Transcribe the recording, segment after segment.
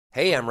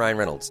Hey, I'm Ryan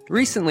Reynolds.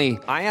 Recently,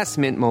 I asked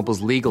Mint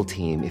Mobile's legal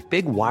team if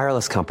big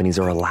wireless companies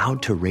are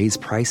allowed to raise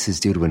prices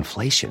due to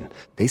inflation.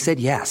 They said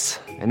yes.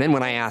 And then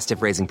when I asked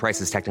if raising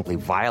prices technically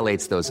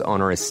violates those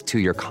onerous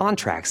two-year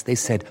contracts, they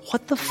said,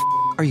 "What the f***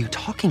 are you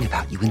talking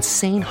about, you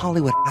insane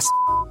Hollywood ass?"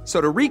 So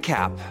to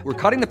recap, we're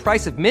cutting the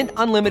price of Mint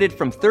Unlimited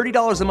from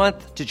 $30 a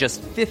month to just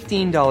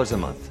 $15 a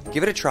month.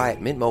 Give it a try at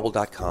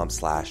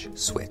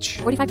mintmobile.com/switch.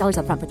 $45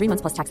 up front for 3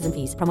 months plus taxes and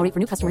fees. Promo rate for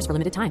new customers for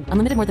limited time.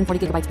 Unlimited more than 40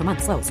 gigabytes per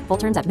month. Slows full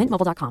terms at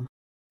mintmobile.com.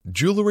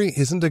 Jewelry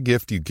isn't a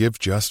gift you give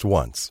just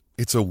once.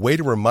 It's a way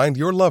to remind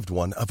your loved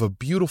one of a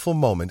beautiful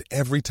moment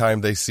every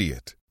time they see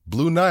it.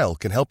 Blue Nile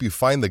can help you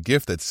find the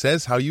gift that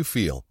says how you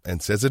feel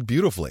and says it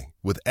beautifully,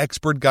 with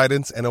expert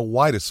guidance and a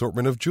wide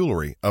assortment of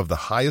jewelry of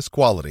the highest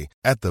quality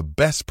at the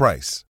best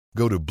price.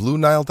 Go to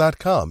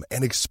BlueNile.com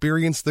and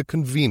experience the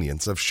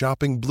convenience of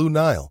shopping Blue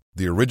Nile,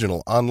 the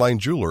original online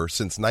jeweler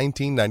since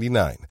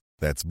 1999.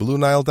 That's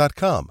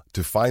BlueNile.com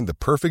to find the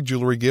perfect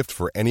jewelry gift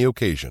for any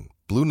occasion.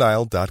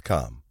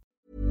 BlueNile.com.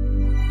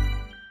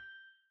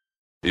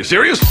 Are you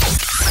serious?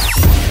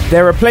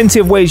 There are plenty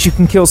of ways you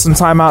can kill some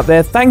time out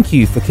there. Thank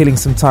you for killing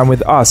some time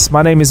with us.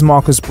 My name is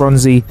Marcus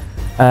Bronzy.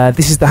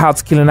 This is the How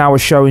to Kill an Hour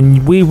show,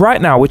 and we're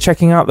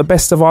checking out the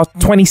best of our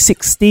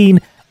 2016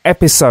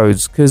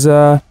 episodes, because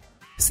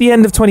it's the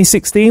end of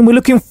 2016. We're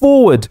looking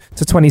forward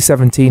to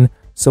 2017,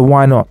 so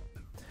why not?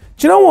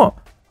 Do you know what?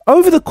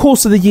 Over the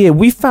course of the year,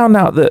 we found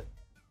out that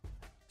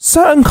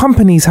certain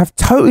companies have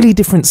totally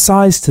different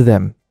size to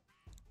them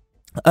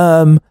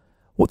that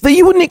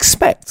you wouldn't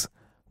expect.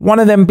 One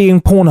of them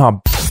being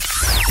Pornhub.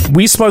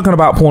 We've spoken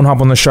about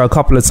Pornhub on the show a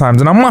couple of times,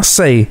 and I must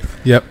say,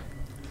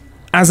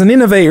 as an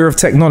innovator of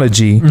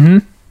technology,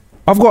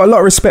 I've got a lot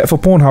of respect for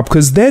Pornhub,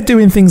 because they're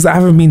doing things that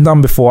haven't been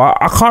done before.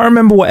 I can't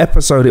remember what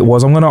episode it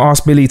was. I'm going to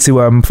ask Billy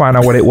to find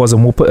out what it was,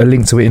 and we'll put a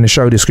link to it in the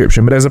show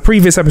description. But there's a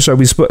previous episode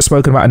we've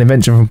spoken about an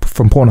invention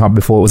from Pornhub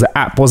before. It was an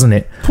app, wasn't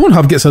it?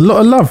 Pornhub gets a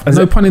lot of love.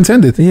 No pun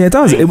intended. Yeah, it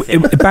does.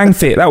 Bang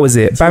Fit, that was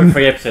it. 2 or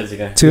 3 episodes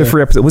ago. 2 or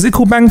 3 episodes. Was it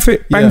called Bang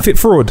Fit? Bang Fit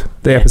Fraud,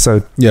 the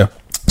episode. Yeah.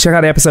 Check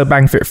out the episode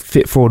Bang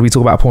Fit Fraud. We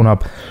talk about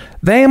Pornhub.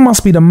 They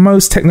must be the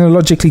most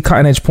technologically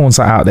cutting edge porn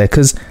site out there,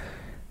 because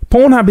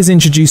Pornhub is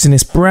introducing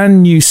this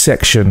brand new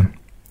section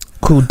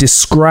called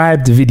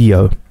Described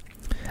Video,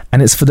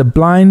 and it's for the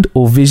blind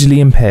or visually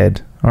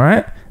impaired. All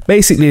right.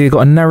 Basically, they've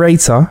got a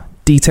narrator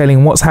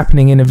detailing what's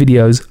happening in the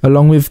videos,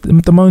 along with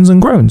the moans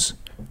and groans.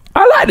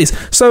 I like this.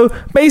 So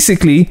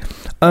basically,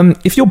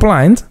 if you're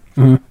blind,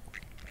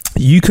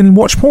 you can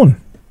watch porn.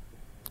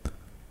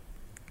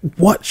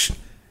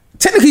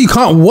 Technically, you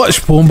can't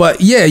watch porn,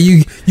 but yeah,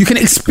 you can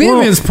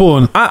experience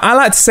porn. I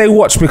like to say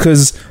watch,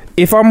 because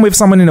if I'm with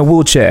someone in a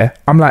wheelchair,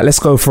 I'm like, let's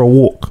go for a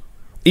walk.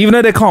 Even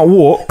though they can't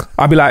walk,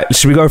 I'll be like,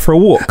 should we go for a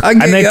walk?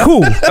 And they're cool.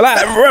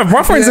 Like,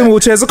 my friends in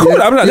wheelchairs are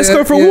cool. I'm like, let's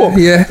go for a walk.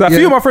 A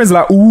few of my friends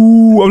are like,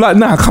 ooh. I'm like,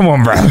 nah, come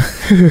on, bro.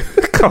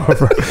 Come on,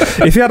 bro.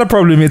 If you had a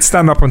problem, you'd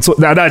stand up and talk.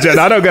 No, I don't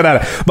get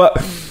that.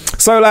 But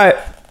so, like,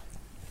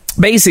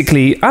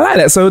 basically, I like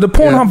that. So the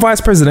Pornhub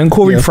vice president,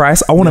 Corey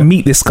Price, I want to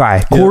meet this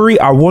guy. Corey,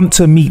 I want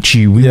to meet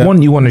you. We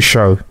want you on the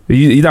show.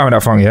 You down with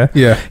that funk, yeah?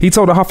 Yeah. He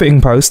told the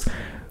Huffington Post,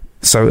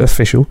 so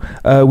official,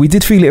 we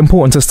did feel it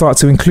important to start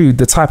to include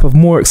the type of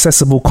more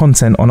accessible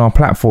content on our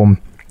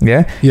platform.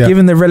 Yeah?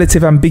 Given the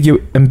relative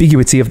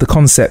ambiguity of the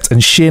concept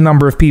and sheer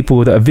number of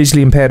people that are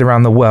visually impaired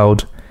around the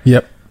world,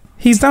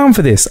 he's down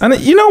for this. And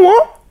you know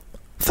what?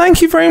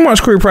 Thank you very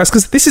much, Corey Price,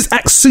 because this is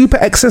super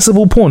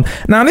accessible porn.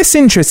 Now, this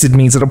interested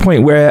me to the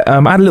point where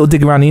I had a little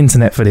dig around the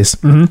internet for this.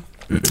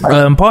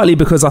 Partly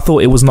because I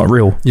thought it was not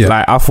real.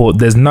 Like, I thought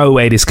there's no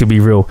way this could be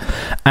real.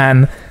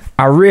 And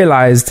I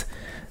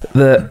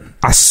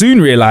soon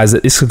realized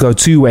that this could go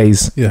 2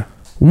 ways.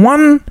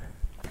 One,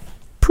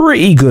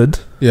 pretty good.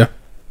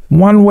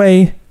 One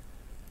way,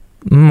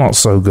 not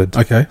so good.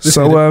 Okay.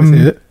 So,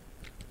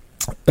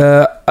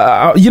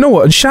 you know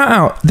what? Shout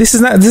out. This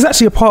is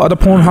actually a part of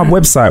the Pornhub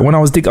website. When I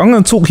was digging, I'm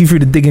going to talk you through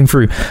the digging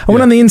through. I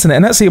went on the internet,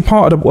 and actually a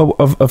part of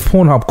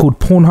Pornhub called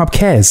Pornhub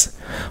Cares.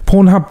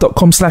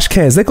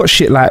 Pornhub.com/cares. They got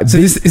shit like. So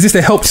is this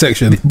the help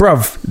section,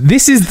 bruv?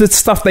 This is the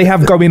stuff they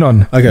have going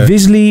on. Okay.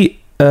 Visually,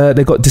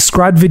 they got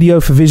Described Video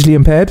for visually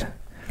impaired.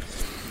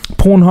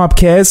 Pornhub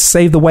Cares,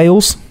 Save the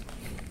Whales.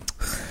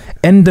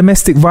 End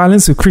Domestic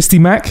Violence with Christy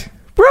Mack.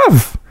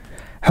 Bruv.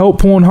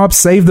 Help Pornhub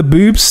save the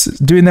boobs,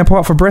 doing their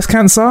part for breast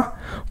cancer.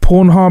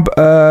 Pornhub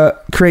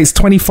creates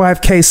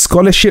 25k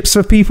scholarships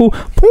for people.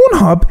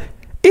 Pornhub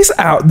is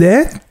out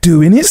there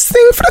doing its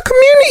thing for the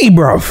community,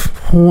 bruv.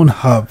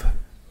 Pornhub.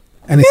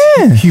 And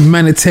it's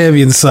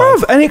humanitarian side.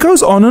 Bruv, and it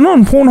goes on and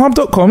on.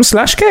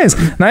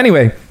 Pornhub.com/cares. Now,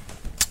 anyway,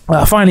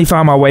 I finally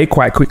found my way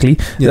quite quickly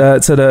to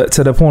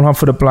the Pornhub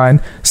for the blind.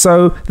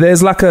 So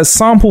there's like a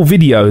sample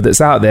video that's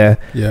out there,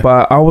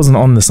 but I wasn't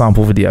on the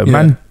sample video.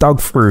 Man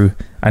dug through,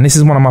 and this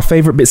is one of my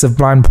favorite bits of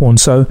blind porn.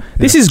 So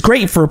this is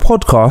great for a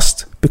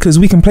podcast, because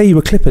we can play you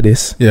a clip of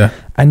this,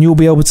 and you'll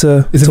be able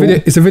to.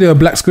 It's a video of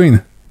black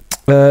screen.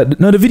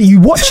 No, the video, you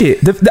watch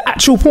it. The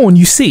actual porn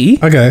you see.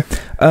 Okay.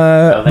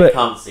 They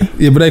can't see.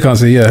 Yeah, but they can't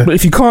see. Yeah. But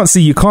if you can't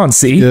see, you can't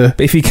see. Yeah.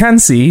 But if you can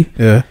see,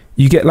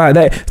 You get like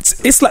that.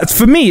 It's like,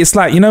 for me, it's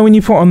like, you know, when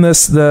you put on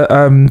this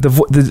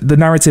the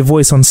narrative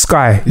voice on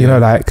Sky, you know,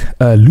 like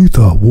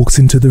Luther walks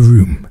into the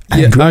room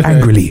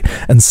angrily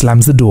and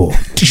slams the door.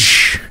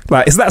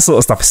 Like, it's that sort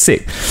of stuff.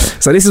 Sick.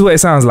 So this is what it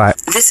sounds like.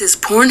 This is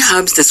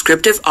Pornhub's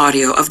descriptive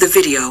audio of the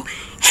video.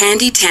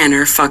 Handy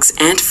Tanner fucks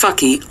Aunt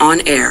Fucky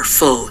on air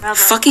full.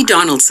 Fucky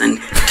Donaldson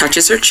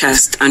touches her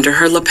chest under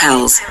her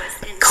lapels,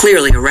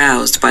 clearly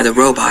aroused by the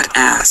robot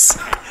ass.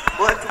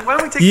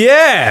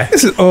 Yeah,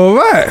 This is all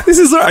right. this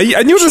is right.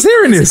 And you're just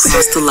hearing this.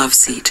 Across the love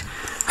seat,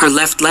 her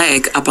left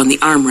leg up on the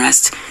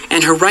armrest,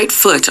 and her right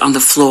foot on the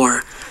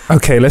floor.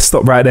 Okay, let's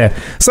stop right there.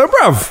 So,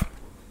 bruv,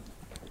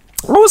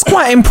 I was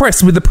quite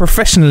impressed with the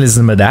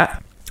professionalism of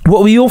that.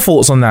 What were your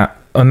thoughts on that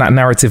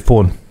narrative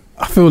porn?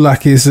 I feel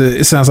like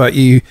it sounds like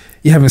you're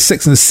having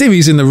sex in a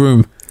series in the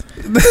room.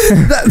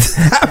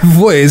 that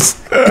voice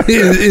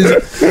is,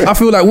 I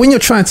feel like when you're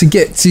trying to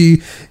get to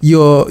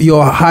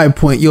your high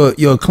point,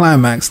 your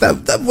climax,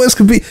 that voice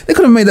they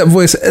could have made that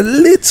voice a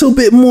little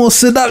bit more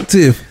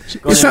seductive.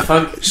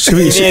 How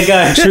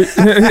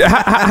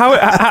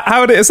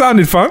did it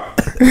sounded, Funk?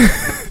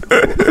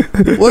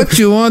 What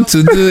you want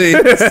to do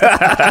is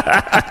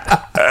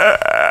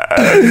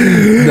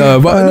no,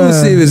 but in all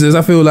seriousness,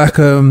 I feel like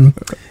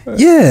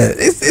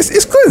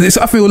it's good.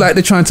 I feel like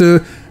they're trying to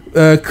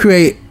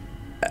create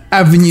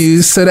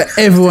avenues so that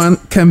everyone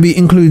can be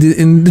included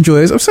in the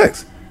joys of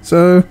sex.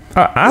 So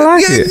I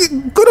like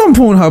it. Good on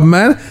Pornhub,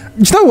 man.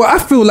 You know what? I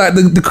feel like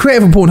the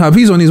creator of Pornhub,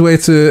 he's on his way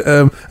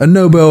to a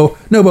Nobel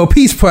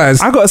Peace Prize.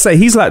 I gotta say,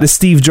 he's like the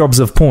Steve Jobs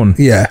of porn.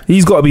 Yeah,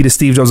 he's got to be the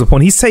Steve Jobs of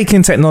porn. He's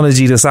taking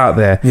technology that's out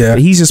there, but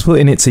he's just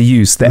putting it to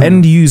use. The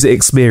end user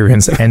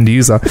experience, end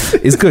user,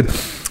 is good.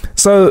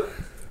 So,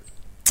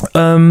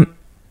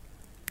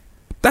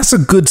 that's a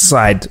good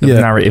side of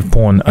narrative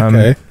porn.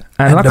 Okay.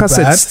 And like I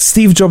said,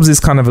 Steve Jobs is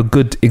kind of a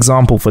good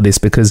example for this,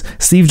 because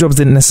Steve Jobs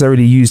didn't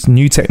necessarily use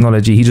new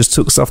technology. He just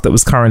took stuff that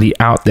was currently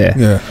out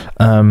there,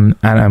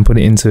 and put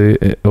it into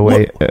a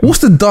way. What's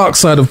the dark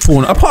side of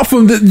porn? Apart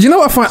from you know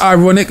what I find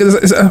ironic?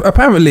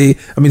 Apparently,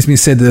 I mean, it's been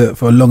said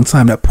for a long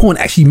time that porn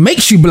actually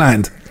makes you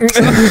blind.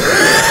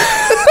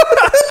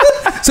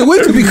 So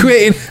we could be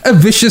creating a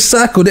vicious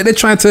cycle that they're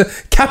trying to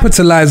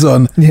capitalize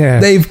on. Yeah,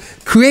 they've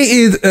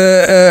created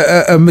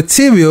a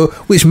material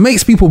which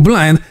makes people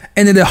blind,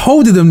 and then they're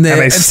holding them there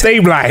and they stay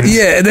blind.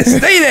 Yeah, they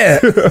stay there.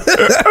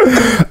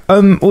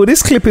 Well,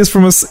 this clip is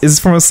from a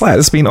site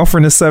that's been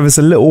offering this service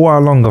a little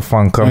while longer,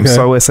 Funk.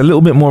 So it's a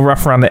little bit more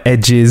rough around the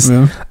edges.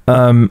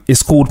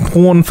 It's called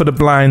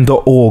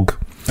pornfortheblind.org.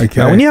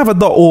 Okay. Now, when you have a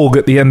 .org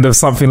at the end of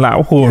something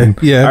like porn,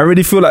 I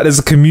really feel like there's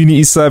a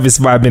community service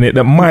vibe in it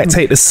that might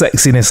take the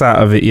sexiness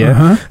out of it.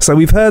 So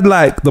we've heard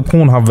like the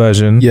Pornhub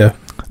version.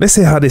 Let's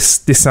see how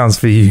this sounds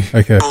for you.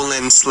 Okay.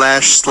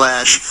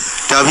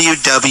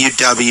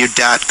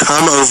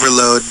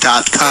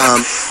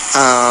 //www.comeoverload.com.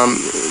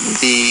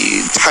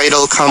 The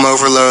title "Come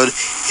Overload"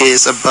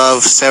 is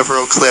above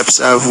several clips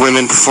of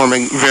women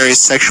performing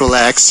various sexual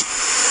acts.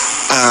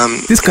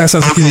 This guy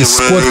sounds like he's in a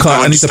squad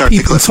car and he's a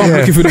peep on top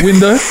looking through the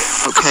window.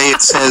 Okay,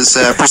 it says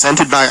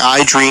presented by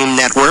iDream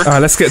Network.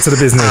 Let's get to the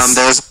business.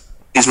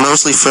 He's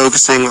mostly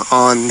focusing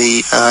on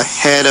the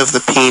head of the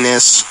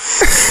penis.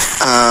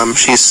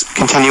 She's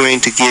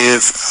continuing to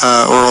give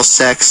oral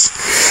sex.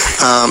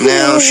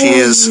 Now she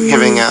is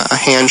giving a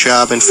hand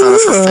job in front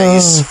of her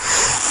face.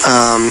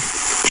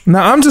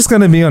 Now, I'm just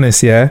going to be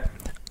honest, the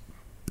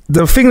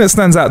thing that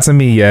stands out to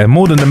me,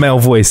 more than the male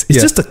voice, is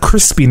just the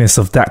crispiness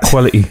of that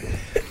quality.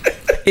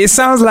 It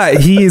sounds like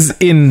he is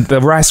in the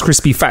Rice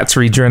Krispie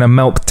factory during a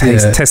milk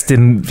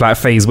testing like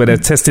phase where they're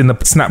testing the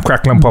snap,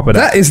 crackle and pop of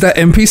that. That is that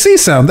MPC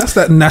sound. That's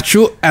that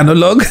natural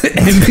analog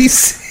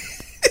MPC.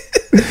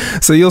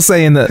 So you're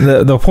saying that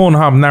the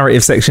Pornhub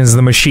narrative section is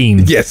the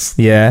machine? Yes.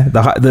 Yeah,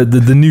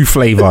 the new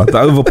flavor, the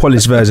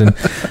over-polished version.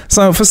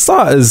 So for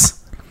starters,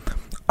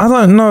 I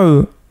don't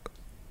know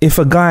if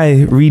a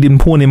guy reading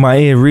porn in my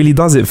ear really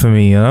does it for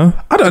me, you know?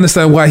 I don't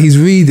understand why he's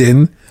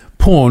reading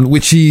porn,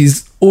 which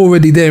he's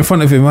already there in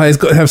front of him. He's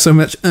got to have so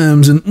much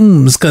and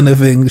kind of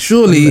thing.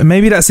 Surely,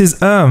 maybe that's his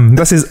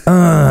That's his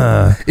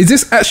Is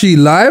this actually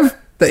live?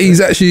 That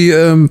he's actually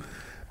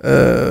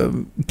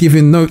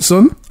giving notes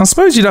on? I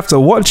suppose you'd have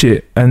to watch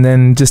it and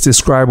then just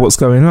describe what's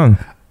going on.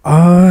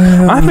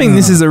 I think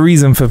this is a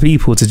reason for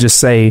people to just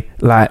say,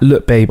 like,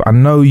 look, babe, I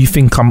know you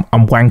think I'm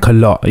wank a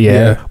lot,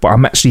 but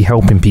I'm actually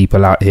helping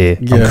people out here.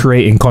 I'm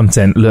creating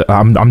content. Look,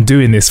 I'm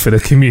doing this for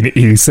the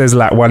community. He says,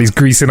 like, while he's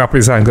greasing up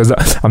his hand, goes,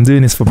 I'm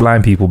doing this for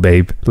blind people,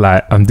 babe.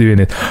 Like, I'm doing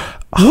it.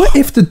 What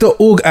if the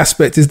 .org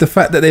aspect is the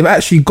fact that they've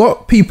actually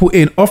got people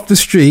in off the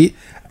street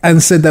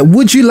and said that,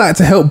 would you like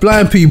to help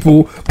blind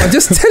people by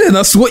just telling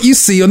us what you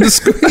see on the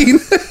screen?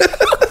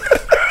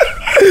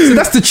 So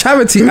that's the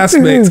charity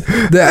aspect.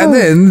 And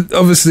then,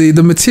 obviously,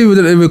 the material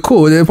that they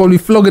record, they're probably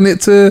flogging it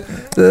to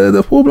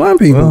the poor blind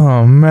people.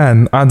 Oh,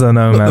 man. I don't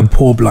know, man. The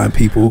poor blind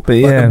people.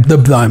 But the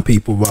blind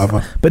people,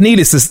 rather. But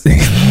needless to say,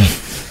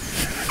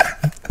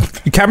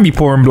 you can be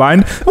poor and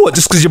blind. What,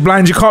 just because you're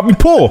blind, you can't be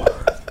poor?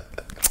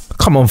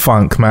 Come on,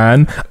 Funk,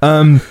 man.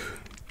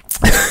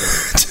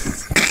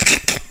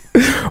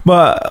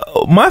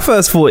 But my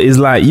first thought is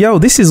like, yo,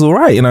 this is all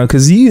right, you know,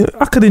 because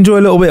I could enjoy a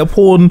little bit of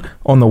porn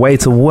on the way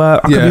to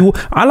work.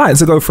 I like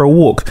to go for a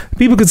walk.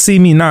 People could see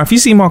me now. If you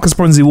see Marcus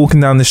Bronzy walking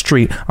down the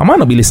street, I might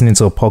not be listening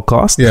to a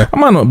podcast. Yeah. I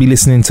might not be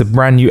listening to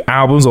brand new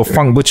albums or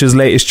Funk Butcher's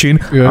latest tune.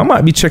 Yeah. I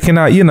might be checking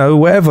out, you know,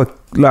 whatever,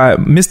 like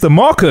Mr.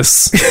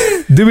 Marcus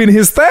doing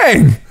his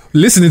thing.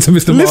 Listening to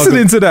Mr. Marcus.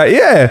 Listening to that,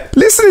 yeah.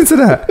 Listening to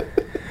that.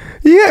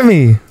 You get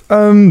me?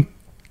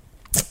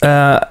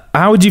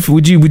 How would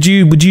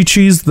you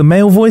choose the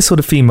male voice or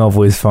the female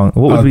voice, Funk?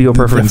 What would be your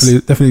preference?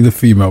 Definitely the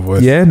female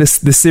voice. Yeah, the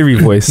Siri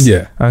voice.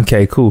 Yeah.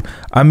 Okay, cool.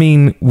 I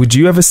mean, would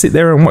you ever sit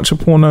there and watch a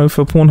porno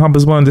for Pornhub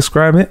as well and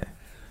describe it?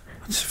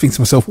 I just think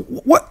to myself,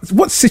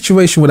 what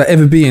situation would I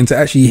ever be in to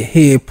actually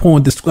hear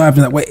porn described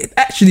in that way? It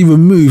actually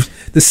removes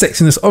the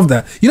sexiness of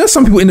that. You know,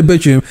 some people in the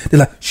bedroom,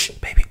 they're like, shh,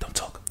 baby, don't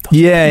talk.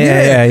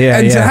 Yeah.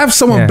 And to have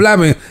someone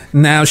blabbering,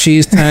 now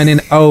she's turning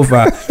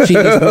over. She's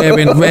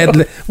wearing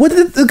red. What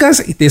did the guy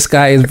say? This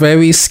guy is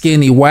very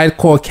skinny, white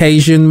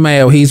Caucasian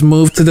male. He's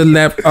moved to the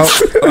left.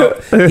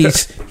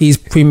 He's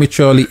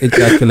prematurely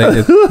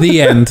ejaculated.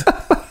 The end.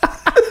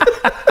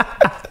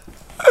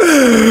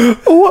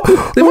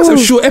 They must have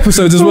short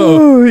episodes as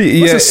well.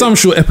 Yeah, some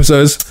short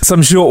episodes,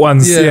 some short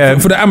ones. Yeah,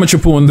 for the amateur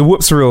porn, the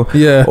whoops reel.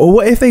 Yeah. Or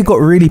what if they got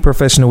really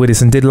professional with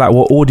this and did like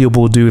what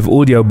Audible do with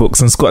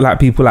audiobooks and got like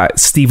people like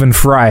Stephen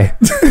Fry,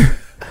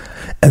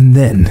 and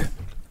then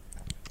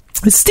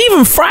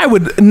Stephen Fry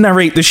would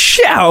narrate the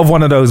shit out of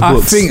one of those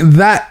books. I think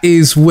that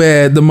is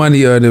where the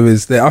money earner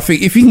is there. I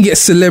think if you can get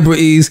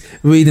celebrities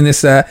reading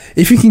this,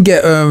 if you can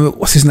get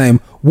what's his name,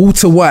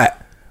 Walter White.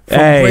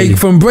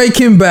 From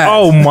Breaking Bad.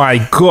 Oh my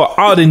God,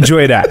 I would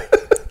enjoy that.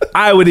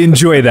 I would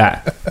enjoy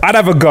that. I'd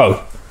have a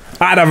go.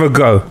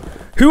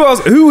 Who else?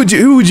 Who would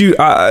you?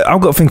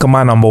 I've got to think of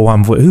my number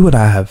one voice. Who would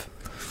I have?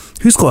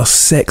 Who's got a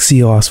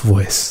sexy ass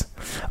voice?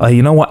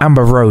 You know what?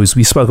 Amber Rose.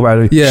 We spoke about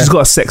it. Yeah. She's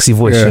got a sexy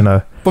voice. Yeah. You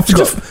know. But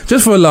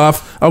just for a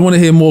laugh, I want to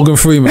hear Morgan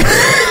Freeman.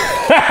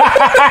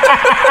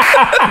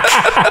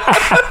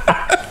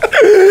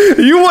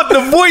 You want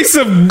the voice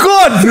of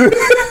God.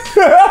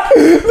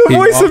 He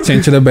walked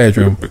into the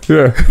bedroom.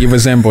 Yeah. He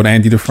resembled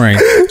Andy Dufresne.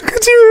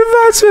 Could you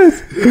imagine?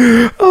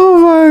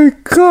 Oh my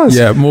gosh.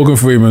 Yeah, Morgan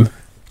Freeman.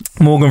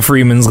 Morgan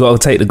Freeman's got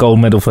to take the gold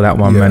medal for that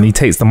one, man. He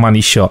takes the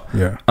money shot.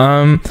 Yeah.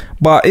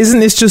 But isn't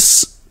this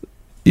just,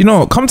 you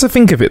know, come to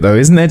think of it though,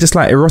 isn't there just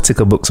like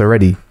erotica books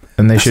already?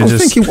 And they should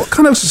just thinking, what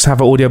kind of just have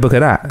an audiobook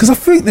of that? Because I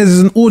think there's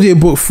an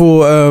audiobook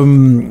for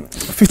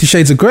 50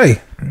 Shades of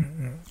Grey.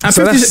 And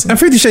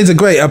 50 Shades of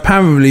Grey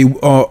apparently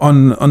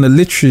on the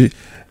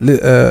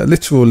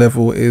literal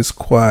level is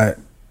quite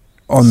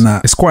on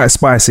that. It's quite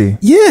spicy.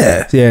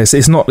 Yeah. Yes,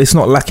 it's not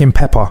lacking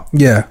pepper.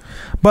 Yeah.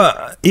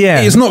 But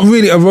yeah, it's not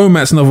really a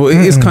romance novel. It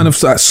is kind of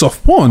like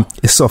soft porn.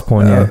 It's soft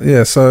porn, yeah.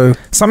 Yeah, so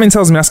something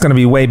tells me that's going to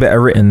be way better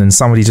written than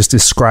somebody just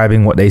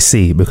describing what they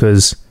see,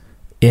 because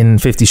in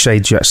 50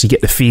 Shades you actually get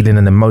the feeling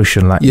and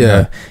emotion, like you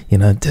know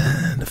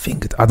the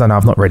finger. I don't know,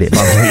 I've not read it, but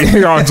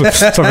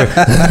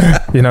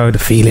you know, the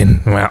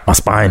feeling around my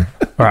spine.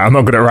 All right, I'm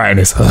not good at writing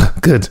this.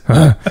 Good.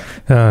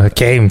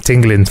 Came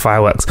tingling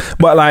fireworks,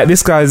 but like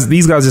these guys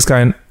just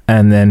going,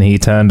 and then he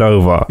turned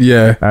over.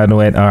 Yeah, and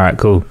went, all right,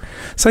 cool.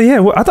 So yeah,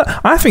 well,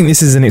 I think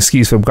this is an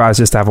excuse for guys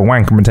just to have a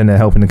wank and pretend they're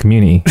helping the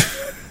community.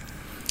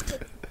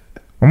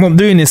 I'm not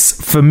doing this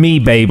for me,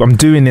 babe. I'm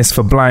doing this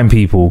for blind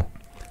people.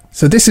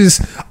 So this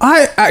is,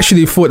 I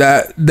actually thought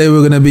that they were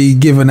going to be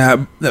given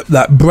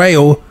that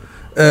Braille.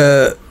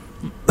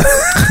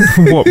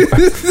 What?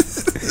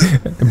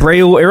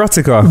 Braille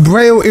erotica.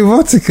 Braille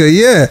erotica,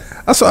 yeah.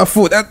 That's what I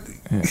thought.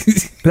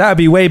 That'd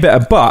be way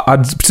better. But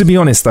to be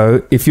honest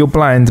though, if you're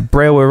blind,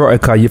 Braille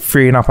erotica, you're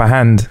freeing up a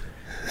hand.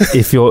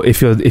 If you're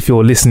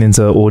listening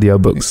to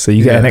audiobooks, so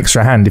you get an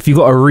extra hand. If you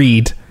got to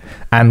read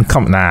and you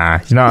know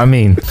what I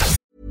mean.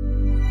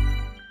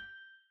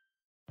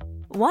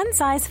 One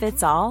size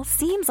fits all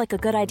seems like a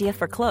good idea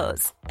for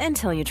clothes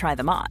until you try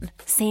them on.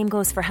 Same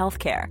goes for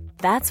healthcare.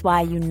 That's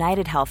why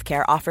United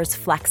Healthcare offers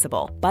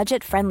flexible,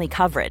 budget-friendly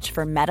coverage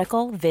for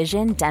medical,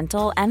 vision,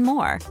 dental, and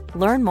more.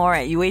 Learn more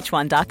at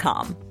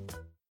uh1.com.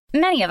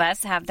 Many of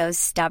us have those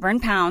stubborn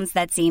pounds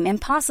that seem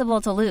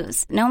impossible to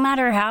lose, no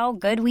matter how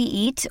good we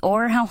eat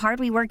or how hard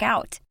we work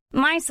out.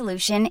 My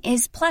solution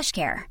is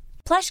PlushCare.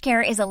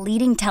 PlushCare is a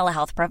leading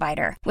telehealth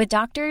provider with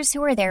doctors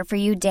who are there for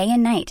you day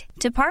and night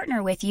to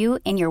partner with you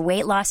in your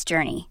weight loss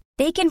journey.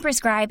 They can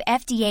prescribe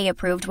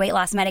FDA-approved weight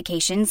loss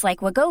medications like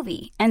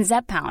Wegovy and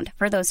Zepbound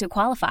for those who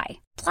qualify.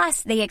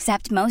 Plus, they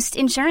accept most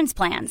insurance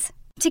plans.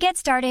 To get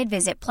started,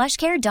 visit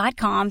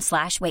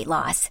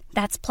plushcare.com/weightloss.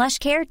 That's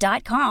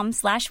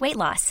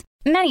plushcare.com/weightloss.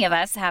 Many of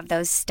us have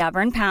those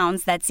stubborn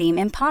pounds that seem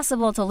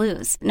impossible to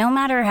lose, no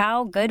matter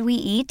how good we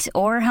eat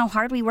or how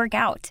hard we work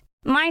out.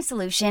 My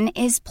solution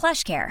is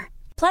PlushCare.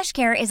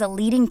 PlushCare is a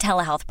leading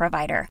telehealth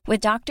provider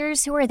with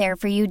doctors who are there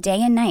for you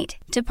day and night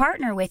to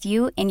partner with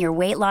you in your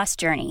weight loss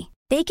journey.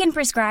 They can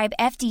prescribe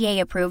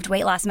FDA-approved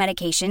weight loss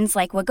medications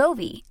like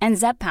Wegovy and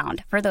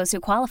Zepbound for those who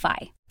qualify.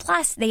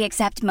 Plus, they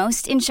accept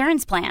most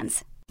insurance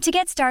plans. To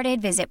get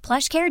started, visit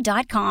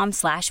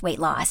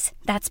plushcare.com/weightloss.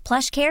 That's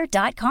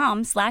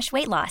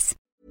plushcare.com/weightloss.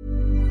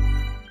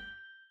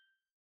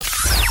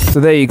 So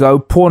there you go.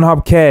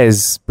 Pornhub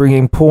cares,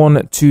 bringing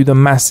porn to the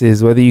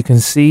masses, whether you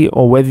can see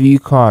or whether you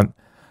can't.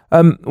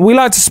 We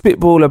like to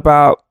spitball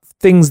about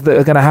things that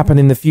are going to happen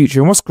in the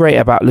future. And what's great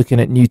about looking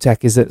at new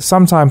tech is that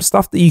sometimes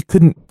stuff that you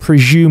couldn't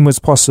presume was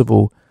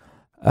possible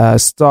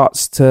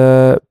starts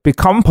to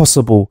become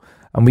possible.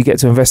 And we get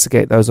to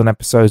investigate those on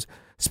episodes,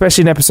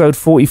 especially in episode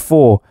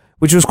 44,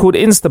 which was called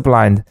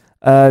Instablind,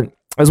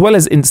 as well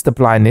as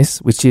Instablindness,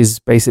 which is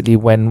basically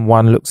when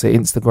one looks at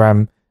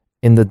Instagram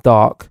in the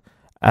dark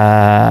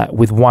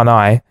with one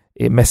eye,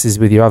 it messes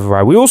with your other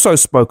eye. We also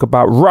spoke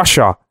about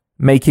Russia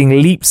making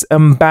leaps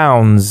and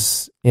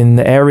bounds in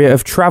the area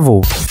of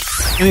travel.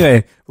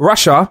 Anyway,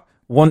 Russia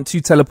want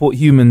to teleport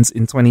humans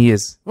in 20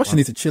 years. Russia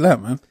need to chill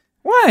out, man.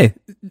 Why?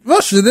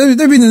 Russia, they've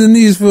been in the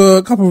news for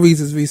a couple of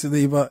reasons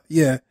recently, but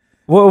yeah.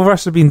 What have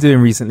Russia been doing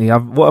recently?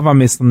 What have I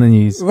missed on the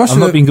news? I've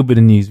not been good with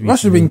the news recently.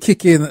 Russia been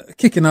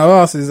kicking our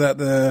asses at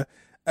the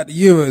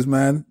Euros,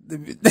 man.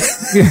 They've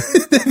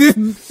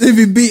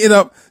been beating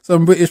up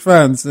some British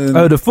fans. And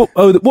the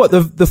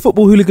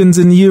football hooligans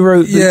in the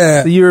Euro?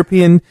 The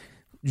European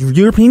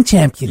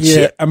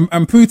Championship. Yeah,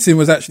 and Putin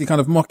was actually kind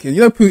of mocking.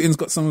 You know, Putin's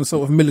got some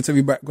sort of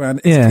military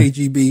background. It's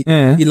KGB.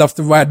 Yeah. He loves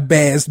to ride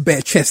bears,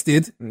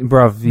 bare-chested.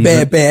 Bruv,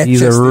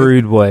 he's chested. a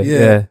rude boy.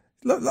 Yeah.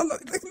 Look at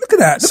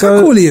that. Look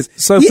how cool he is.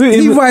 So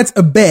he rides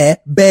a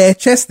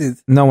bare-chested.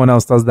 No one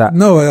else does that.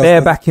 No one else.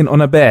 Barebacking on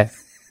a bear.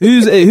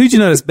 Who do you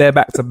know that's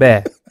barebacked a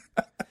bear?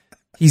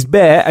 He's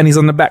bare and he's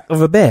on the back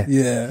of a bear.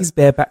 Yeah. He's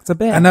barebacked a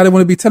bear. And now they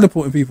want to be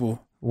teleporting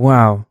people.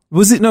 Wow.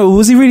 Was he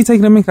really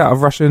taking a mick out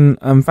of Russian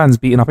fans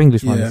beating up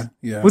English ones?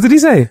 Yeah. What did he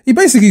say? He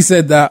basically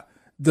said that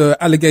the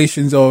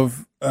allegations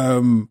of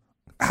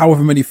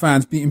however many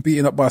fans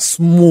being up by a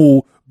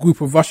small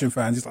group of Russian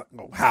fans, he's like,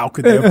 oh, how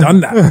could they have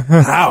done that?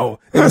 How?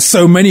 There were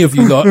so many of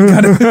you lot.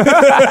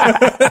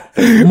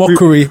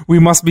 Mockery. We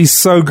must be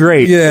so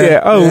great.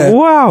 Yeah. Oh,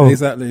 wow.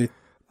 Exactly.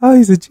 Oh,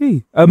 he's a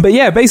G. But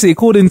yeah, basically,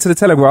 according to the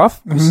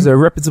Telegraph, which is a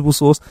reputable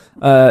source,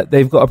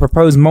 they've got a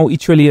proposed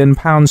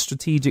multi-trillion-pound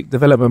strategic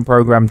development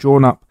program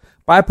drawn up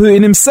by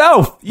Putin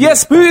himself.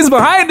 Yes, Putin's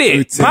behind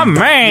it. Putin. My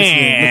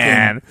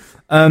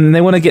man.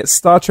 They want to get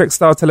Star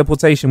Trek-style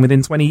teleportation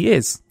within 20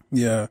 years.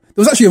 Yeah. There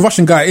was actually a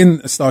Russian guy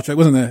in Star Trek,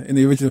 wasn't there? In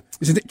the original.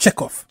 Isn't it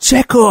Chekhov?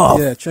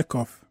 Yeah,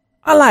 Chekhov.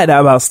 I like that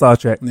about Star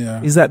Trek.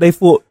 Yeah. Is that they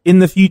thought in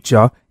the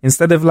future,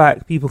 instead of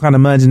like people kind of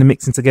merging and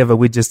mixing together,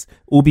 we'd just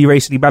all be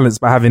racially balanced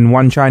by having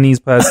one Chinese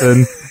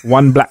person,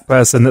 one black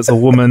person that's a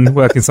woman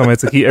working somewhere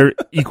to keep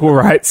equal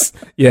rights.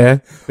 Yeah.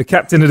 The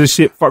captain of the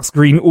ship fucks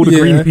all the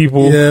green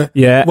people.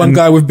 Yeah. One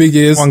guy with big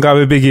ears.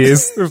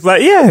 It was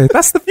like, yeah,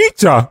 that's the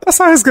future. That's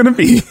how it's going to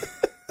be.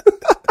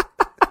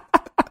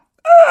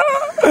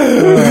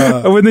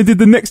 And when they did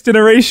the Next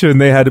Generation,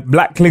 they had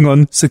black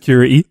Klingon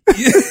security.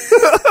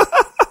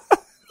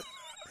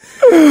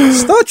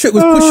 Star Trek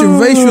was pushing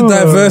racial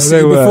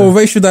diversity before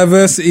racial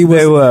diversity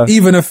was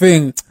even a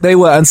thing. They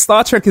were. And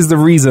Star Trek is the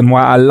reason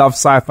why I love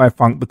sci-fi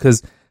funk,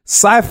 because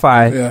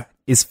sci-fi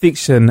is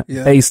fiction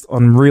based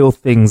on real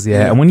things.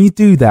 Yeah. And when you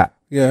do that,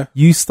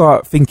 you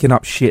start thinking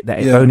up shit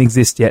that don't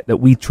exist yet, that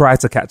we try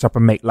to catch up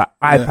and make, like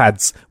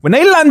iPads. When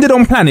they landed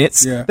on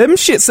planets, them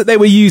shits that they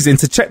were using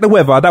to check the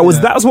weather, that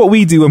was what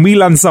we do when we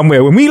land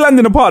somewhere. When we land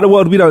in a part of the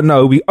world we don't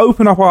know, we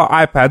open up our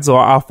iPads or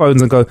our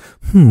phones and go,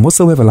 what's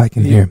the weather like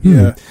in here?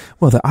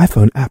 Well, the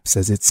iPhone app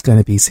says it's going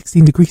to be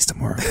 16 degrees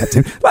tomorrow,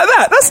 Captain. Like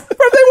that. They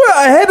were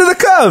ahead of the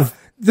curve.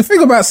 The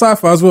thing about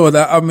sci-fi as well,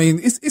 that, I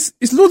mean, it's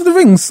Lord of the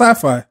Rings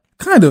sci-fi.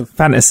 Kind of.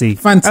 Fantasy.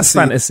 That's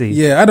fantasy.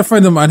 Yeah, I had a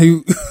friend of mine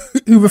who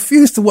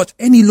refused to watch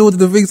any Lord of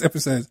the Rings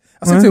episodes.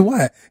 I said to him,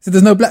 why? He said,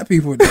 there's no black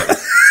people in there.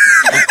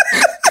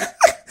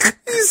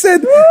 He said,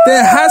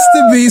 there has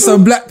to be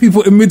some black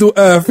people in Middle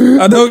Earth.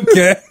 I don't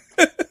care.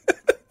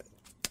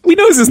 We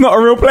know this is not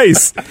a real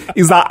place.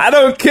 He's like, I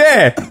don't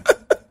care.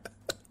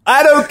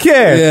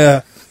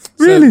 Yeah.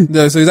 Really?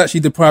 So he's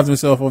actually deprived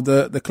himself of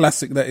the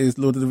classic that is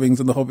Lord of the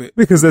Rings and The Hobbit.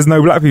 Because there's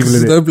no black people in it.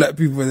 There's no black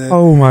people in there.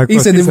 Oh my God,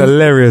 it's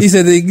hilarious. He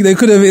said they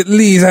could have at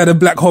least had a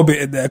black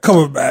Hobbit in there. Come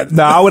on, man.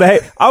 No,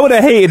 I would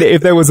have hated it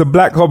if there was a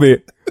black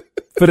Hobbit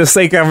for the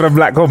sake of having a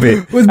black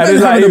Hobbit. Was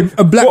better having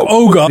a black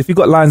ogre. If you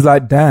got lines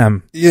like,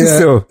 damn. Yeah.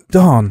 Still,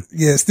 darn.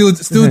 Yeah, still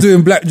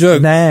doing black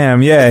jokes.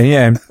 Damn,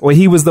 yeah. Or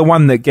he was the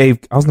one that gave,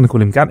 I was going to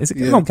call him Gandalf. Is it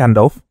not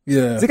Gandalf?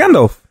 Yeah. Is it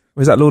Gandalf?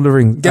 Or is that Lord of the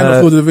Rings?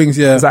 Gandalf, Lord of the Rings,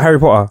 yeah. Is that Harry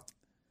Potter?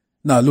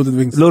 No, Lord of the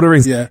Rings. Lord of the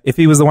Rings. Yeah. If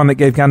he was the one that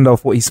gave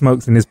Gandalf what he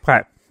smokes in his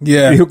pipe.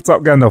 Yeah. He hooked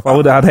up Gandalf.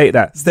 I'd hate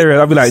that.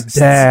 I'd be like,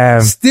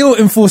 damn. Still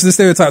enforcing the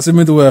stereotypes of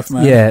Middle Earth,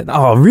 man. Yeah.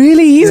 Oh,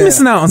 really? He's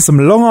missing out on some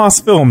long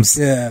ass films.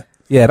 Yeah.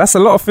 Yeah, that's a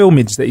lot of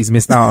filmage that he's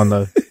missed out on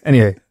though.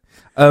 Anyway.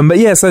 But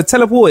yeah, so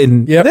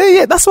teleporting. Yeah,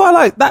 that's why I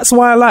like. That's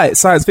why I like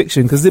science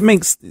fiction, because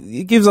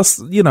it gives us,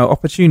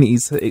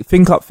 opportunities to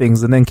think up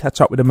things and then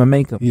catch up with them and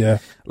make them. Yeah.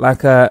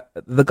 Like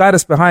the guy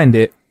that's behind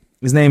it,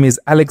 his name is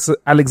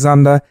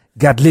Alexander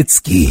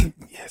Gadlitsky.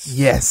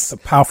 Yes. A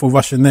powerful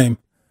Russian name.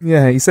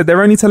 Yeah, he said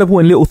they're only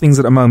teleporting little things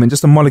at the moment,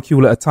 just a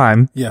molecule at a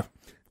time. Yeah.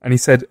 And he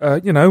said,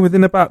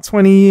 within about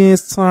 20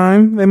 years'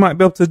 time, they might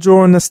be able to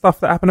draw on the stuff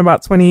that happened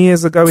about 20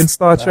 years ago in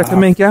Star Trek and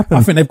make it happen.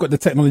 I think they've got the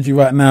technology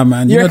right now,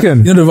 man. You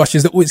reckon? The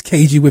Russians, they're always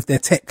cagey with their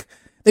tech.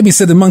 They've been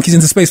sending monkeys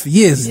into space for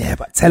years. Yeah,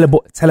 but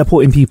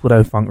teleporting people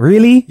though, Funk.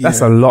 Really? Yeah.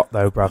 That's a lot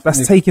though, bruv.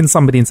 That's taking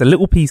somebody into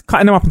little pieces,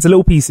 cutting them up into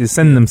little pieces,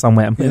 sending them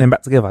somewhere and putting them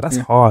back together. That's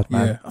hard,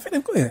 man. Yeah, I think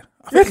they've got it.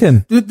 You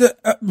reckon?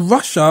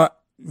 Russia,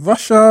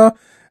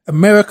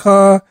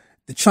 America,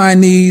 the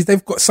Chinese,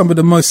 they've got some of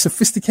the most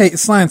sophisticated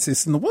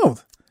scientists in the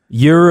world.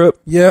 Europe.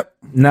 Yep.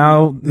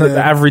 Now,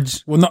 the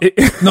average. Well, not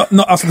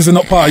us because we're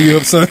not part of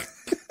Europe, so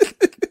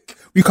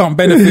we can't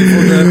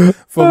benefit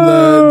from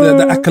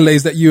the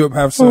accolades that Europe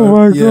have. So,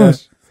 oh my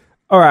gosh.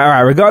 All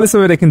right. Regardless of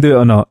whether they can do it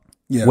or not,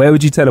 where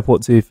would you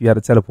teleport to if you had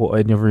a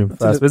teleporter in your room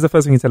first? Where's the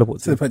first thing you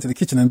teleport to? Teleport to the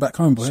kitchen and back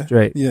home, boy.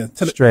 Straight. Yeah.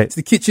 Straight. To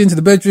the kitchen, to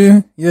the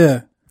bedroom.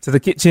 Yeah. To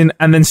the kitchen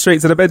and then straight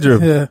to the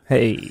bedroom. Yeah.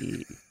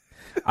 Hey.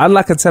 I'd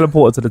like a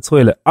teleporter to the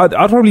toilet. I'd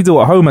probably do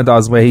what Homer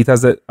does, where he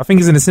does it. I think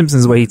it's in The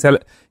Simpsons where he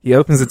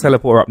opens the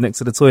teleporter up next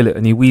to the toilet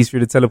and he wheezes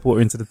through the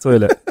teleporter into the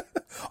toilet.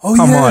 Come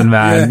on,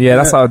 man. Yeah,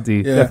 that's what I'd do.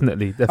 Yeah.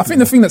 Definitely. I think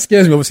the thing that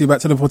scares me, obviously,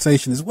 about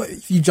teleportation is what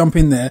if you jump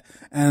in there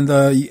and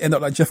you end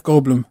up like Jeff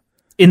Goldblum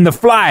in The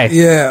Fly.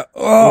 Yeah.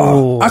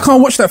 Oh. I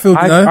can't watch that film.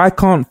 I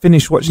can't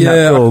finish watching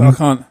that film. I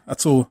can't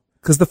at all.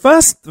 Because the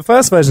first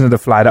version of The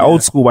Fly, the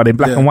old school one in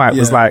black and white,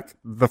 was like,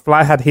 the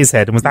fly had his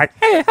head and was like,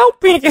 hey,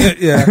 help me.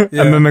 Yeah.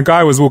 And then the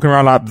guy was walking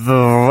around like,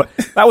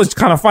 that was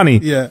kind of funny.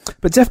 Yeah.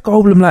 But Jeff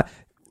Goldblum, like,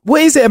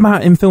 what is it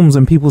about in films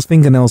when people's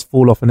fingernails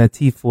fall off and their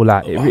teeth fall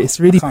out? It's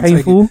really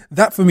painful.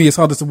 That for me is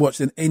harder to watch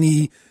than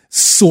any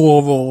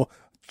Saw or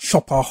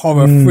chopper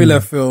horror thriller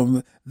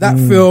film. That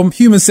film,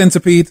 Human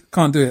Centipede,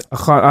 can't do it.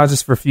 I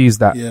just refuse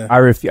that. Yeah. I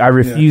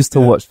refuse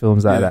to watch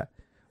films like that.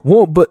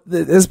 What? But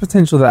there's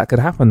potential that could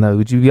happen though.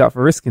 Would you be up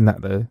for risking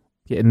that though?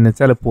 Getting in the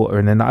teleporter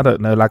and then I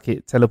don't know, like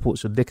it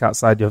teleports your dick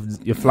outside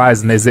your flies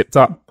and they're zipped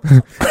up.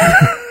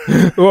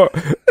 What? Do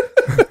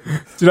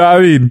you know what I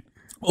mean?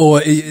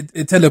 Or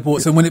it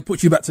teleports and when it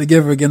puts you back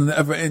together again at the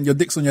other end, your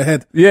dick's on your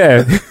head.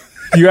 Yeah,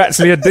 you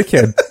actually a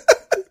dickhead.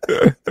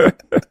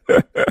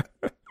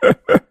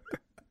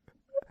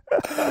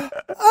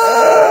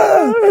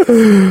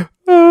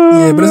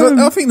 Yeah, but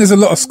I think there's a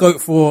lot of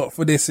scope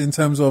for this in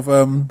terms of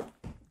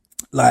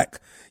like,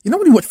 you know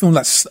when you watch film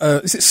like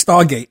is it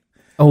Stargate?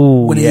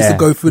 Oh, when he used to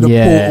go through the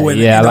portal and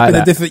end up in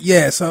a different.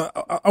 Yeah, so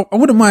I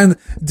wouldn't mind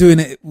doing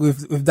it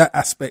with that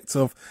aspect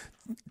of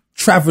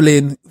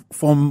traveling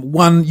from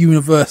one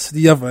universe to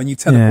the other and you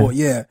teleport.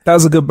 Yeah, that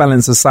was a good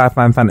balance of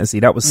sci-fi and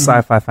fantasy. That was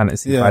sci-fi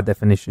fantasy by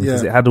definition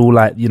because it had all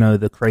like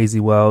the crazy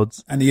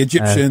worlds and the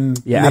Egyptian.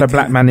 It had a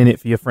black man in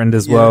it for your friend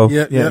as well.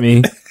 You know what I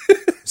mean?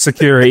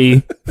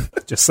 Security.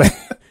 Just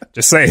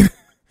saying.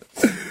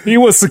 He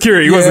was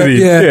security, wasn't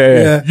he?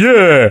 Yeah.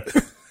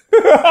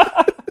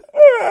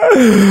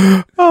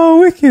 Oh,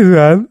 wicked,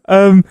 man.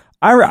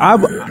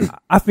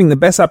 I think the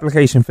best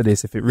application for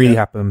this, if it really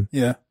happened,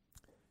 is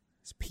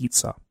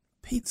pizza.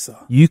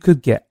 Pizza. You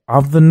could get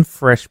oven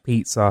fresh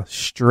pizza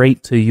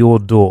straight to your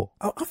door.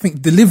 I think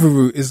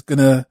Deliveroo is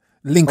gonna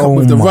link up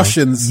with the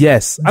Russians.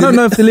 Yes. I don't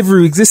know if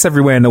Deliveroo exists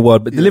everywhere in the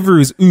world, but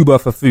Deliveroo is Uber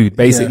for food,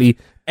 basically.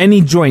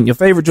 Any joint, your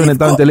favorite joint that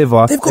don't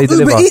deliver, they've got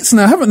Uber Eats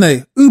now, haven't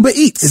they? Uber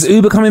Eats. Is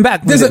Uber coming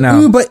back? There's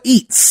an Uber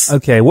Eats.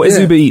 Okay, what is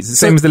Uber Eats? The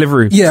same as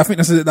Deliveroo. Yeah, I think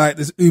that's like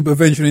there's Uber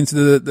venturing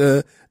into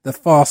the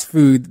fast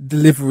food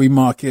delivery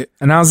market.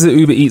 And how does the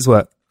Uber Eats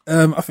work?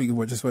 I think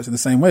it just works in the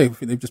same way. I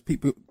think they've just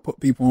put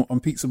people on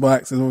pizza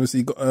bikes and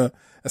obviously got a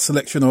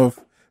selection of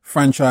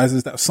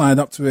franchises that have signed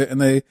up to it,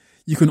 and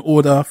you can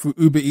order through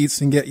Uber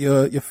Eats and get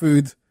your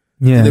food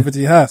delivered to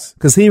your house.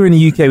 Because here in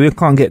the UK we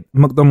can't get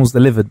McDonald's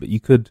delivered, but you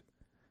could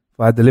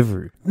via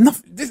Deliveroo.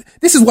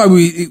 This is why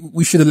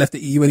we should have left the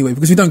EU anyway,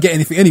 because we don't get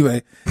anything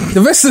anyway.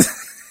 The rest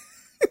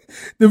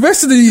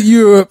of the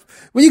Europe,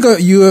 when you go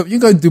to Europe, you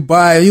go to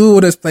Dubai, you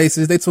all those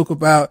places, they talk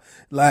about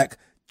like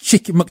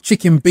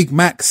chicken Big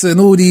Macs and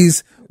all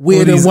these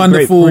weird and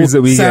wonderful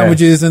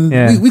sandwiches, and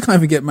we can't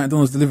even get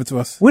McDonald's delivered to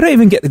us. We don't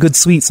even get the good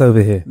sweets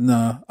over here.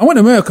 No. I went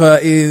to America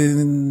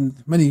in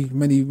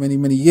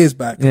many years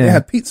back. They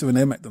had pizza in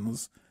their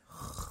McDonald's.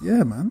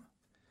 Yeah, man.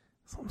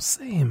 That's what I'm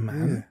saying,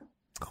 man. Yeah.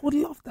 I would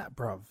love that,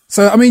 bruv.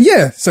 So, I mean,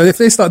 so if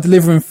they start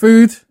delivering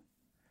food,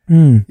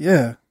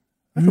 that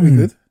could be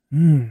good.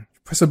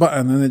 Press a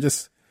button and it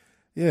just,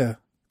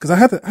 Because I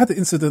had an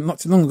incident not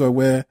too long ago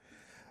where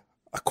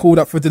I called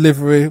up for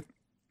delivery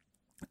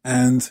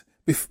and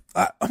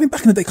I mean,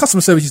 back in the day,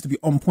 customer service used to be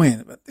on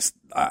point. But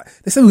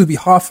they said it would be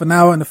half an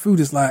hour and the food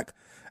is like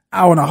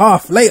hour and a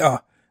half later.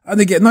 And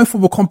they get no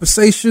form of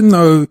compensation,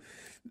 no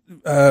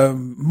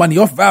money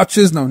off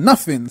vouchers, no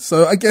nothing.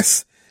 So I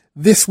guess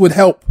this would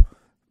help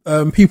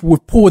people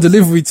with poor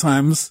delivery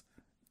times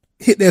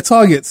hit their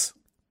targets.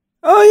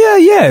 Oh,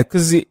 yeah.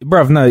 Because,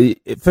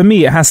 bruv, for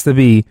me, it has to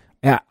be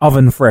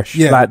oven fresh.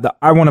 Yeah. Like,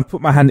 I want to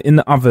put my hand in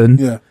the oven.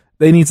 Yeah.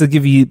 They need to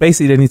give you,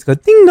 basically they need to go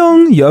ding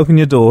dong, you open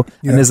your door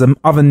and there's an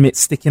oven mitt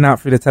sticking out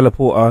through the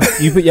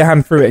teleporter. You put your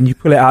hand through it and you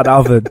pull it out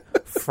of the oven.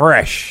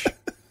 Fresh.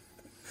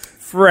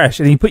 fresh.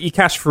 And you put your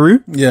cash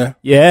through. Yeah.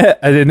 Yeah.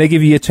 And then they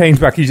give you your change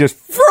back. You just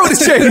throw the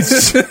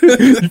change.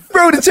 You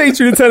throw the change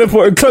through the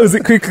teleport and close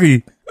it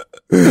quickly.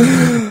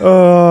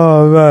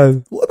 Oh,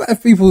 man. What about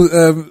if people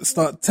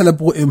start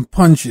teleporting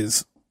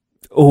punches?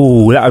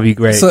 Oh, that would be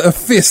great. So a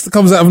fist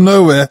comes out of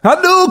nowhere.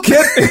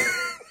 Hadouken!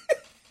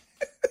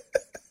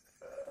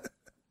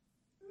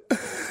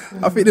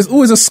 I think there's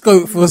always a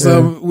scope for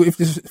some, if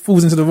this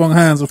falls into the wrong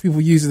hands or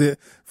people using it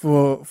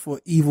for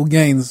evil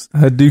gains.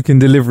 Hadouken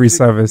delivery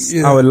service.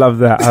 Yeah. I would love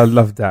that. I would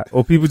love that.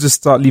 Or people just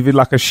start leaving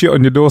like a shit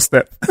on your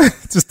doorstep.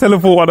 Just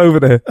teleport one over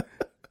there.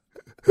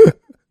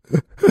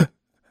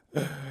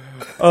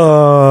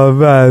 Oh,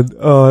 man.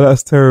 Oh,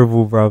 that's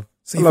terrible, bruv.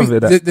 So I love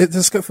it. There's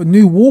a scope for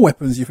new war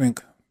weapons, you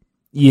think?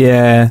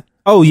 Yeah.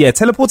 Oh, yeah.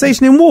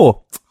 Teleportation in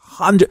war.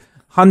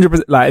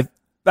 100%. Like,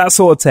 that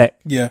sort of tech.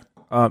 Yeah.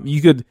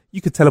 You could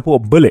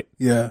teleport a bullet.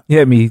 Yeah. You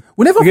get me?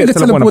 Whenever I think of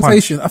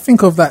teleportation, I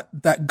think of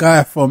that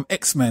guy from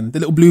X-Men, the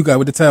little blue guy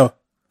with the tail.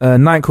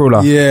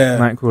 Nightcrawler. Yeah.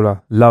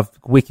 Nightcrawler. Love,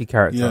 wicked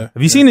character. Yeah.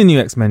 Have you seen the new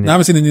X-Men yet? No, I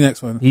haven't seen the new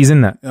next one. He's in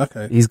that.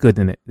 Okay. He's good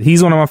in it.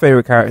 He's one of my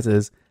favorite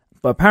characters.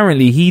 But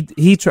apparently he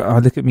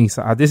look at me.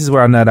 So, this is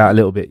where I nerd out a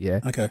little bit,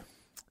 yeah? Okay.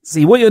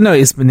 See, what you'll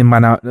notice in my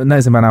now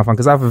fun,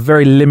 because I have a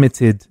very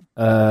limited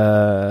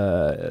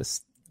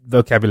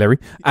vocabulary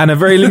and a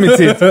very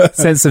limited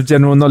sense of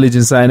general knowledge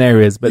in certain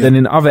areas, but then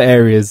in other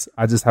areas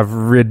I just have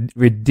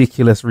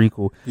ridiculous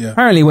recall.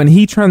 Apparently when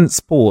he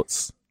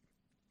transports,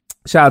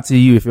 shout out to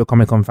you if you're a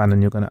Comic-Con fan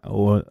and you're gonna,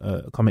 or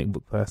a comic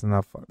book person,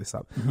 I'll fuck this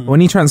up. But when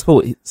he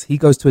transports, he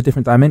goes to a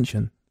different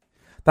dimension.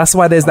 That's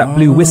why there's that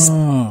blue wisp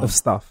of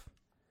stuff.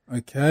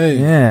 Okay.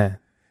 Yeah.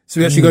 So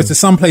he actually goes to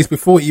some place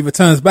before he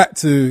returns back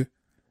to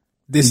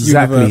this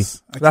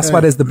universe. Okay. That's why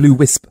there's the blue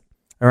wisp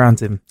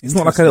around him. It's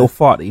not like a little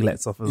fart that he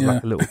lets off. It's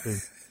like a little thing.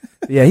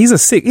 But yeah, he's a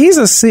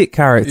sick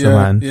character,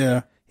 man.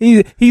 Yeah.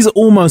 He's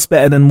almost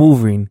better than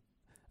Wolverine.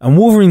 And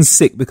Wolverine's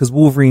sick because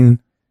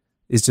Wolverine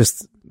is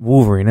just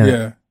Wolverine, isn't it?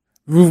 Yeah.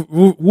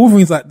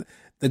 Wolverine's like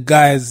the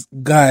guy's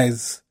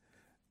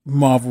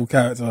Marvel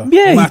character.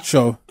 Yeah.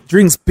 Macho.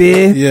 Drinks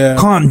beer. Yeah.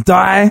 Can't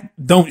die.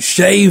 Don't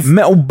shave.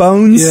 Metal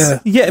bones. Yeah.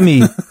 You get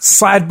me?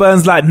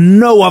 Sideburns like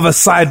no other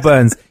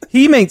sideburns.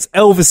 He makes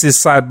Elvis's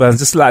sideburns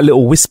just like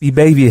little wispy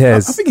baby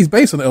hairs. I think he's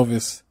based on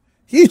Elvis.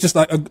 He's just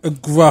like a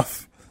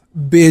gruff,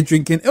 beer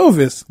drinking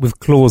Elvis. With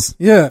claws.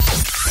 Yeah.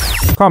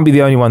 Can't be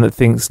the only one that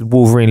thinks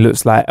Wolverine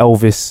looks like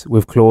Elvis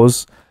with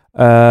claws.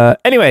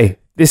 Anyway,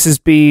 this has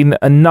been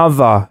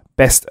another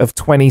Best of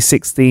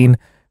 2016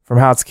 from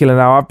How to Kill an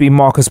Hour. I've been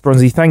Marcus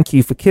Bronzy. Thank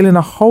you for killing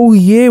a whole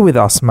year with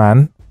us,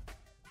 man.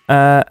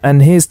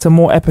 And here's to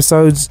more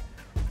episodes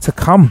to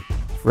come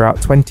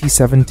throughout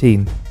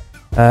 2017.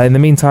 In the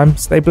meantime,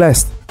 stay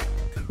blessed.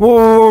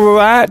 Whoa,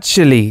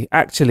 actually,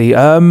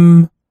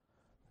 one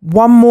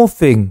more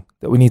thing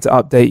that we need to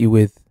update you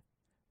with,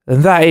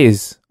 and that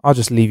is, I'll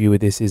just leave you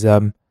with this, is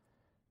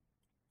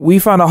we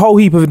found a whole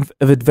heap of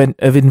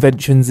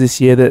inventions this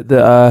year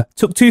that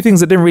took two things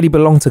that didn't really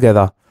belong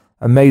together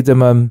and made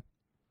them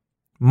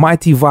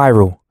mighty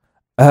viral.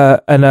 I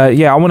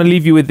want to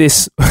leave you with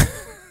this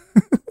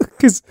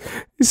because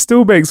it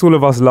still makes all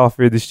of us laugh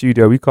here in the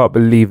studio. We can't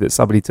believe that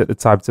somebody took the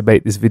time to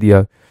make this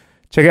video.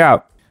 Check it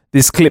out.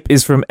 This clip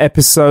is from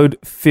episode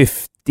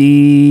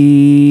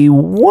 51.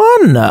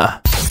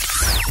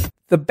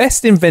 The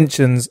best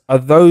inventions are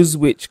those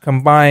which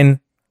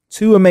combine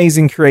two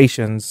amazing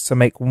creations to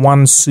make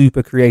one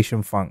super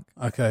creation funk.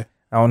 Okay.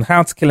 Now, on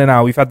How to Kill an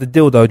Hour, we've had the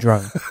dildo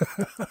drone.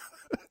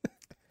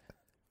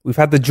 We've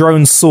had the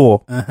drone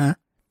saw. Uh-huh.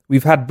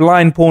 We've had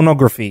blind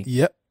pornography.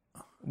 Yep.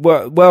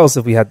 What else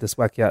have we had this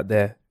wacky out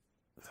there?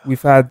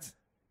 We've had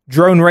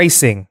drone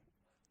racing.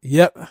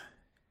 Yep.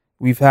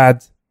 We've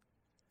had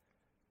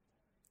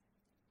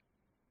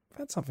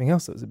something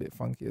else that was a bit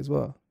funky as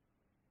well.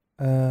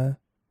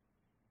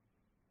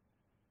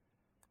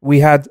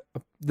 We had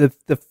the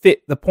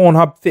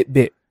Pornhub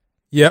Fitbit.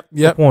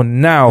 Yep.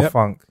 Porn now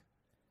funk.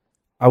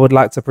 I would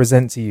like to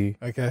present to you.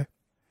 Okay.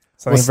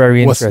 Something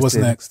very interesting. What's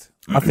next?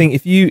 I think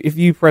if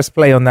you press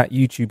play on that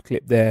YouTube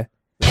clip there.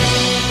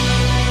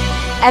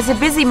 As a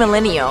busy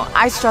millennial,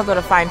 I struggle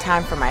to find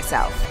time for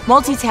myself.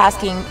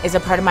 Multitasking is a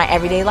part of my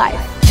everyday life.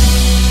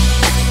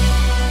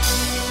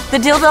 The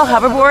dildo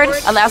hoverboard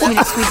allows me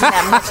to squeeze in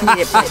that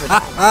much-needed pleasure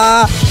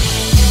time.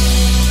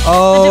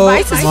 The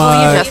device is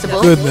fully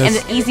adjustable, and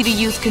the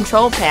easy-to-use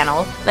control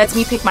panel lets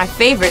me pick my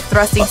favorite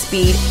thrusting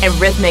speed and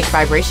rhythmic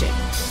vibration.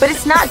 But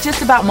it's not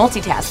just about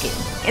multitasking.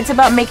 It's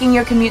about making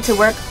your commute to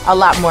work a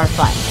lot more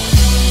fun.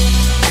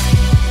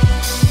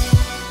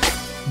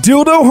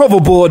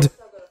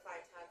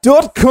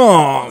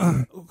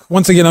 DildoHoverboard.com.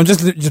 Once again, I'm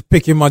just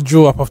picking my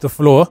jaw up off the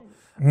floor.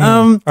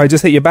 I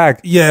just hit your bag.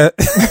 Yeah.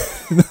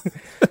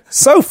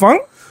 So,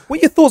 Funk, what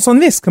are your thoughts on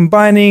this?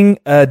 Combining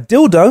a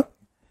dildo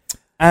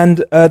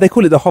and they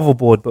call it the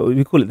hoverboard, but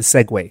we call it the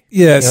Segway.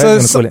 Yeah, so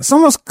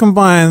someone's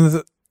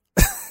combined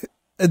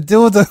a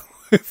dildo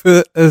with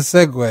a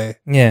Segway.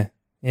 Yeah.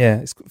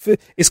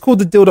 It's called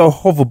the dildo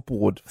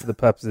hoverboard for the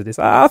purpose of this.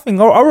 I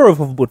think I'll roll a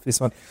hoverboard for this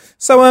one.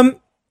 So,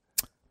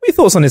 What are your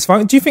thoughts on this,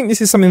 Funk? Do you think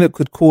this is something that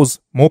could cause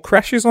more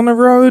crashes on the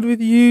road with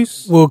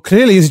use? Well,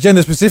 clearly it's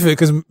gender specific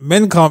because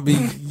men can't be.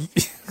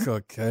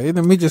 Okay,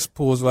 let me just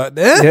pause right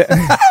there.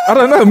 Yeah. I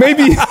don't know.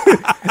 Maybe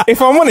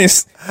if I'm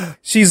honest,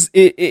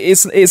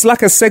 it's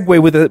like a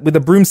Segway with a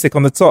broomstick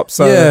on the top.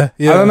 So I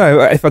don't know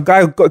if a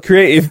guy got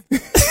creative.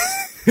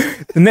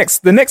 the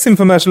next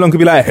infomercial on could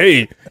be like,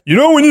 hey, you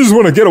know when you just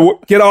want to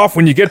get off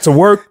when you get to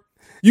work.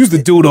 Use the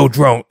dildo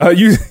drone.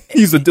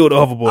 Use the dildo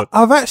hoverboard.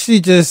 I've actually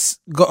just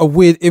got a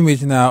weird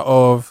image now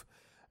of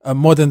a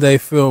modern day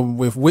film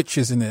with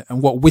witches in it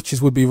and what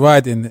witches would be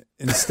riding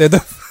instead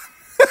of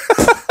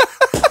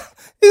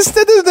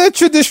their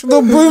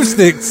traditional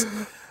broomsticks.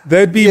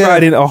 They'd be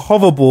riding a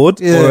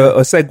hoverboard or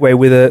a Segway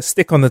with a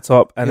stick on the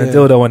top and a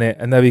dildo on it,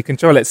 and they'll be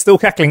controlling it, still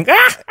cackling.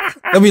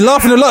 They'll be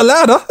laughing a lot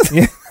louder.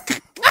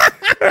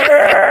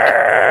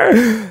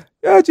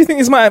 Do you think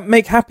this might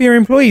make happier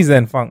employees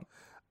then, Funk?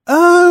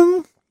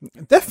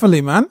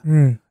 Definitely,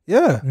 man.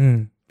 Yeah.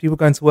 People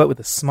going to work with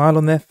a smile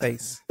on their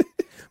face.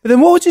 But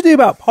then what would you do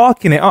about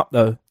parking it up,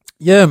 though?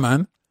 Yeah,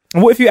 man.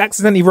 And what if you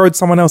accidentally rode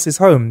someone else's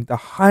home? The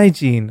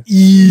hygiene.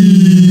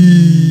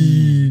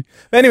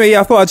 But anyway,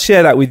 I thought I'd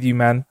share that with you,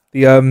 man.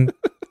 The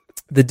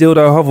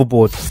dildo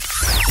hoverboard.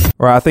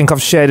 Right, I think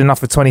I've shared enough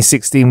for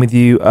 2016 with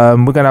you. We're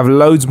going to have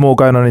loads more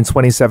going on in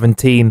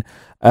 2017.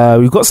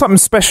 We've got something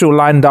special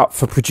lined up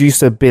for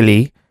producer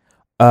Billy.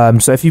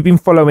 So if you've been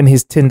following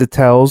his Tinder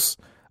Tales,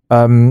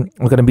 we're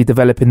going to be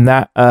developing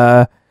that.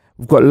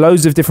 We've got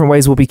loads of different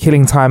ways we'll be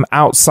killing time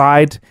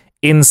outside,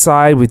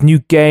 inside, with new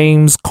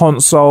games,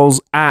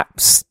 consoles,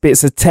 apps,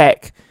 bits of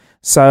tech.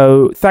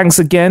 So thanks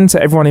again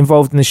to everyone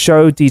involved in the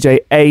show. DJ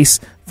Ace,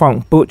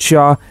 Funk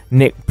Butcher,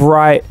 Nick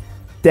Bright,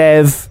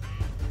 Dev,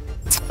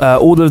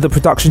 all of the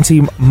production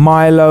team,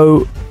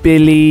 Milo,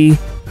 Billy,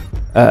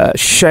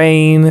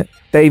 Shane,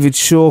 David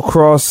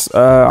Shawcross.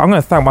 I'm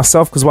going to thank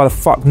myself because why the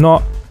fuck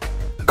not?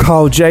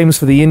 Carl James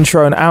for the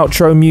intro and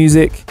outro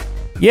music.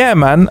 Yeah,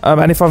 man.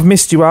 And if I've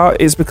missed you out,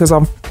 it's because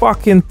I'm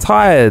fucking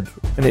tired.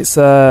 And it's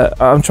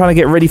I'm trying to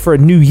get ready for a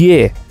new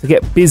year to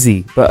get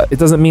busy. But it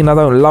doesn't mean I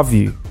don't love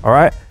you. All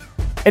right?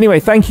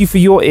 Anyway, thank you for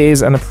your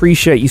ears and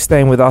appreciate you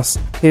staying with us.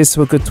 Here's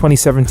to a good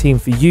 2017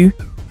 for you.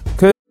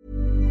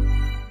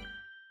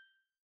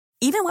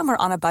 Even when we're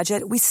on a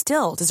budget, we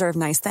still deserve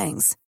nice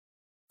things.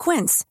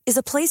 Quince is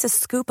a place to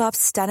scoop up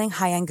stunning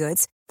high-end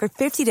goods for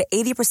 50 to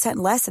 80%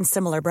 less than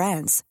similar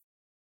brands.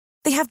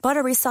 They have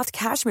buttery soft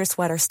cashmere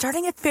sweaters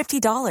starting at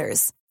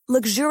 $50,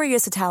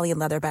 luxurious Italian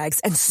leather bags,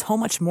 and so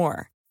much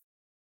more.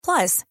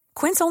 Plus,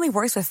 Quince only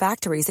works with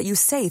factories that use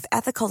safe,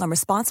 ethical, and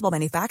responsible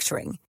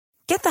manufacturing.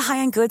 Get the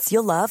high-end goods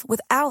you'll love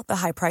without the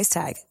high price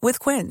tag with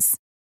Quince.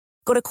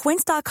 Go to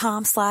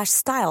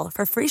quince.com/style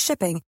for free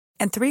shipping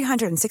and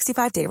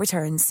 365-day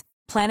returns.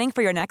 Planning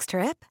for your next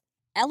trip?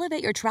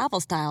 Elevate your travel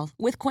style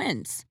with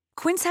Quince.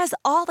 Quince has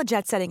all the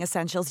jet-setting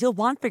essentials you'll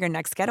want for your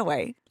next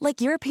getaway,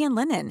 like European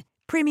linen,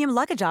 premium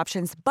luggage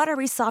options,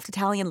 buttery soft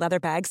Italian leather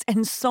bags,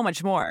 and so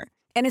much more.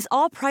 And is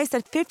all priced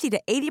at 50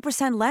 to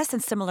 80% less than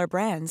similar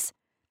brands.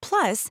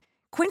 Plus,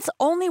 Quince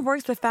only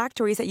works with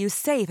factories that use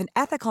safe and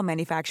ethical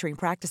manufacturing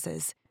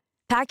practices.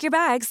 Pack your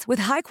bags with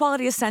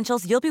high-quality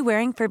essentials you'll be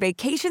wearing for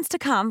vacations to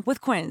come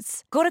with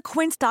Quince. Go to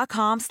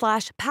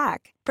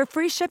quince.com/pack for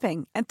free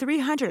shipping and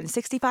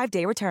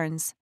 365-day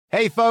returns.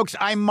 Hey, folks,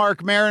 I'm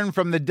Mark Maron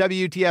from the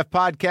WTF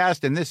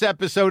Podcast, and this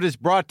episode is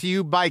brought to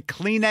you by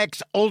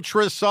Kleenex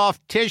Ultra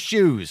Soft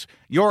Tissues,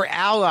 your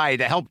ally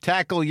to help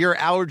tackle your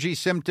allergy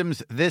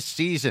symptoms this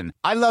season.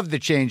 I love the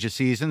change of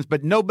seasons,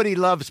 but nobody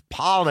loves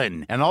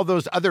pollen and all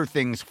those other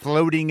things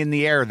floating in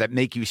the air that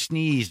make you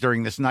sneeze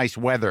during this nice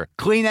weather.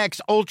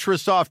 Kleenex Ultra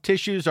Soft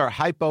Tissues are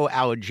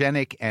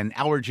hypoallergenic and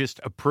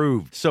allergist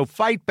approved, so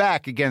fight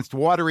back against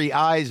watery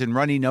eyes and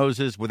runny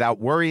noses without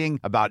worrying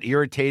about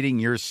irritating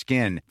your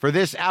skin. For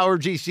this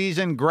allergy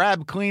season,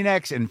 grab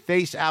Kleenex and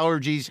face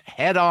allergies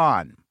head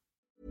on.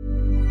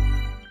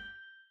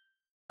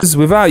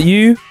 Without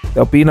you,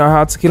 there'll be no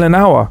How to Kill an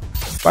Hour.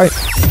 Bye.